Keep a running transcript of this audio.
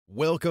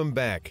Welcome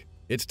back.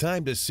 It's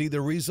time to see the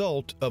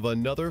result of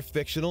another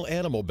fictional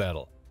animal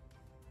battle.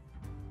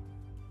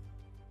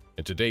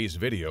 In today's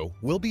video,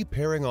 we'll be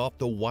pairing off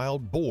the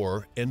wild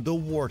boar and the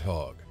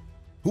warthog.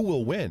 Who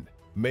will win?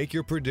 Make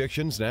your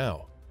predictions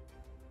now.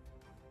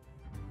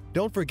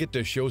 Don't forget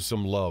to show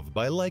some love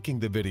by liking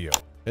the video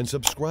and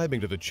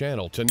subscribing to the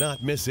channel to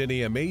not miss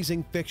any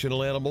amazing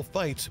fictional animal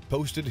fights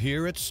posted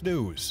here at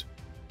snooozzz.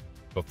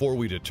 Before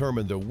we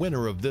determine the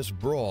winner of this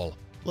brawl,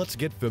 let's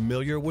get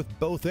familiar with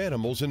both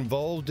animals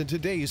involved in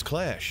today's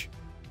clash.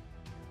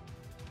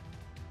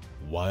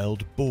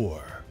 Wild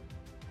boar.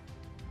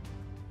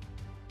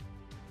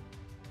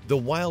 The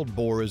wild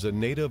boar is a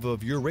native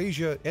of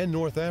Eurasia and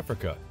North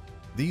Africa.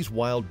 These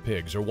wild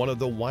pigs are one of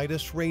the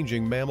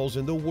widest-ranging mammals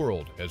in the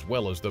world, as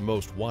well as the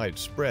most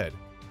widespread.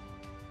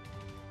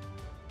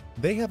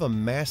 They have a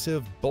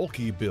massive,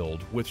 bulky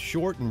build with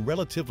short and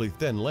relatively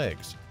thin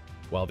legs,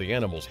 while the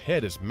animal's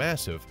head is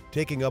massive,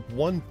 taking up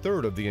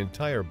 1/3 of the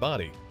entire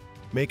body,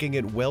 making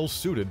it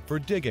well-suited for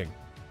digging.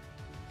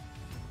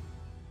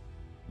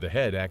 The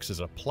head acts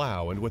as a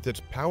plow, and with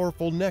its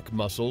powerful neck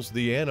muscles,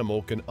 the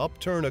animal can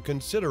upturn a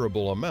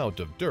considerable amount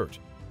of dirt.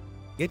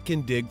 It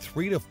can dig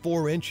 3 to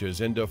 4 inches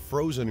into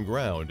frozen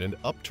ground and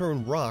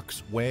upturn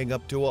rocks weighing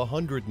up to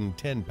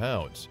 110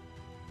 pounds.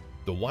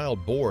 The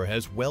wild boar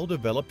has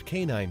well-developed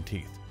canine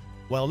teeth.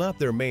 While not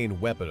their main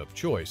weapon of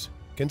choice,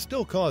 can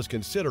still cause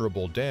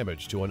considerable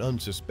damage to an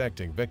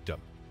unsuspecting victim.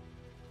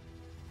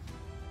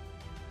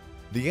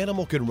 The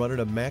animal can run at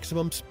a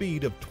maximum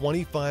speed of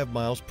 25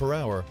 miles per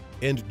hour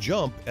and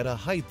jump at a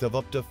height of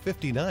up to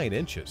 59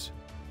 inches.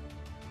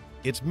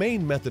 Its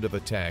main method of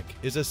attack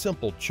is a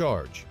simple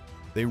charge.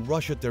 They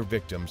rush at their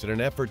victims in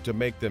an effort to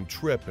make them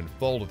trip and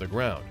fall to the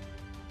ground.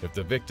 If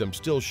the victim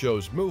still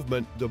shows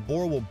movement, the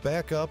boar will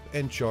back up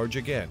and charge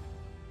again.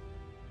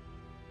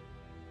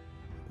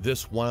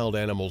 This wild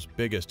animal's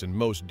biggest and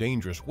most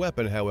dangerous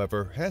weapon,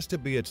 however, has to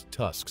be its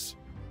tusks.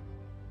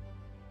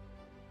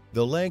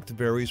 The length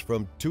varies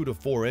from 2 to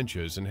 4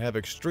 inches and have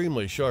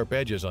extremely sharp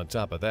edges on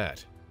top of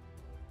that.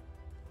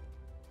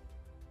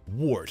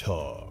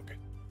 Warthog.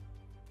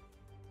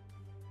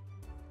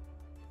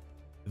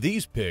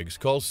 These pigs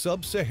call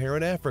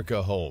sub-Saharan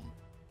Africa home.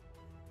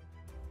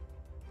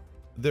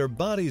 Their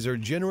bodies are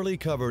generally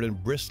covered in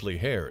bristly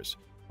hairs,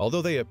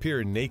 although they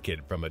appear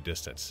naked from a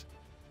distance.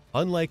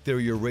 Unlike their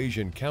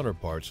Eurasian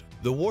counterparts,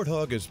 the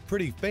warthog is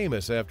pretty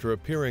famous after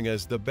appearing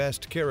as the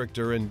best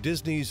character in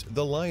Disney's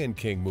The Lion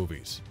King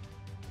movies.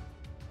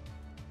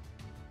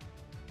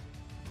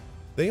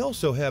 They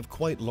also have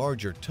quite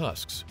larger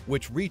tusks,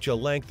 which reach a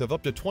length of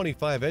up to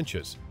 25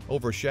 inches,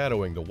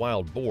 overshadowing the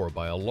wild boar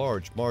by a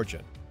large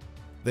margin.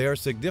 They are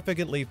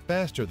significantly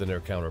faster than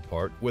their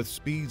counterpart, with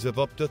speeds of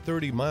up to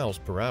 30 miles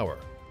per hour.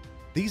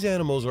 These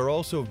animals are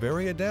also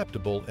very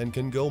adaptable and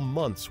can go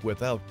months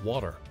without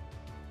water.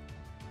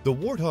 The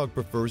warthog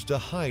prefers to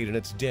hide in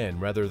its den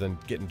rather than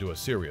get into a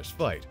serious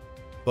fight,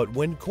 but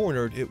when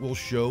cornered, it will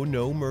show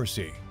no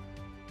mercy.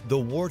 The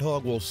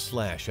warthog will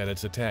slash at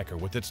its attacker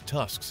with its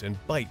tusks and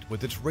bite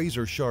with its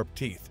razor-sharp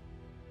teeth.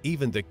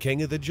 Even the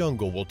king of the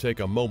jungle will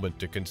take a moment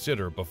to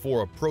consider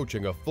before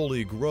approaching a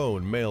fully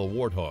grown male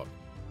warthog.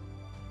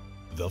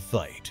 The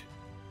fight.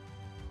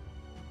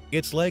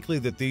 It's likely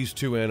that these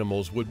two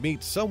animals would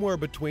meet somewhere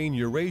between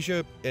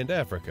Eurasia and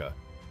Africa.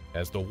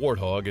 As the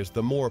warthog is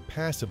the more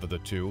passive of the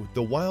two,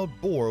 the wild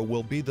boar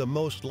will be the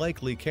most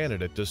likely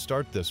candidate to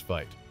start this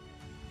fight.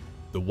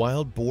 The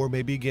wild boar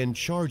may begin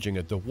charging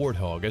at the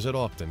warthog, as it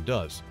often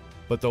does,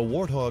 but the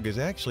warthog is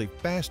actually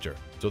faster,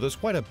 so there's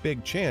quite a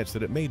big chance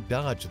that it may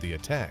dodge the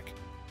attack.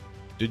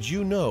 Did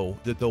you know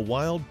that the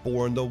wild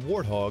boar and the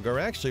warthog are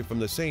actually from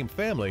the same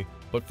family,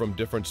 but from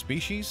different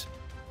species?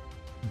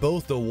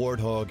 Both the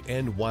warthog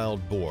and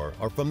wild boar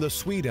are from the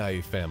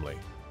Snooozzz family,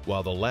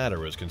 while the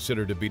latter is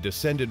considered to be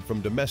descended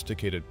from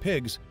domesticated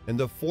pigs and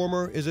the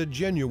former is a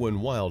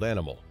genuine wild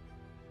animal.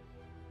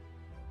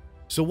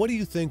 So what do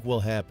you think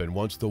will happen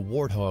once the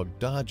warthog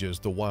dodges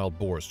the wild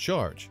boar's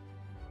charge?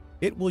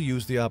 It will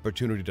use the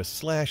opportunity to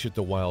slash at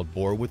the wild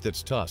boar with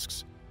its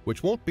tusks,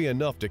 which won't be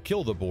enough to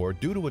kill the boar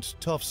due to its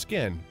tough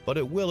skin, but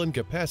it will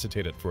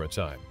incapacitate it for a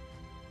time.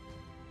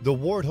 The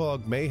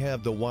warthog may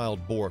have the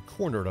wild boar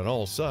cornered on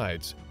all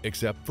sides,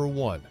 except for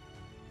one.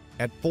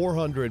 At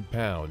 400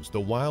 pounds,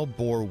 the wild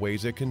boar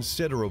weighs a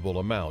considerable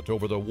amount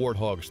over the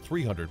warthog's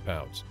 300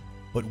 pounds.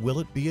 But will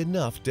it be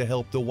enough to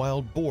help the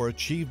wild boar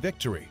achieve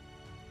victory?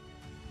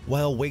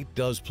 While weight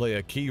does play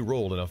a key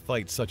role in a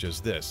fight such as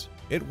this,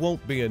 it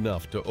won't be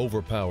enough to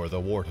overpower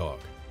the warthog.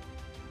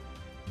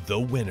 The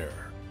winner.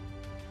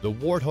 The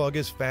warthog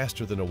is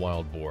faster than a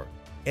wild boar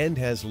and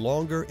has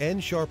longer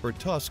and sharper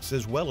tusks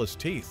as well as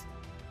teeth.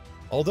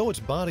 Although its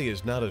body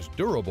is not as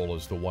durable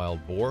as the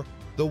wild boar,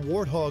 the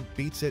warthog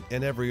beats it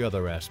in every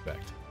other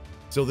aspect.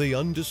 So the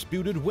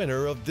undisputed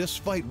winner of this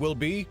fight will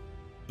be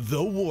the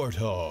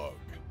warthog.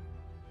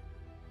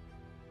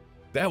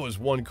 That was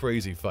one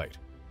crazy fight.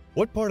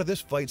 What part of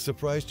this fight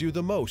surprised you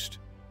the most?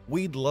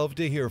 We'd love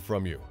to hear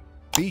from you.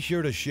 Be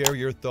sure to share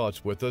your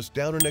thoughts with us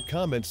down in the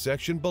comments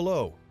section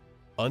below.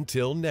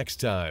 Until next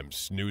time,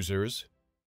 snoozers.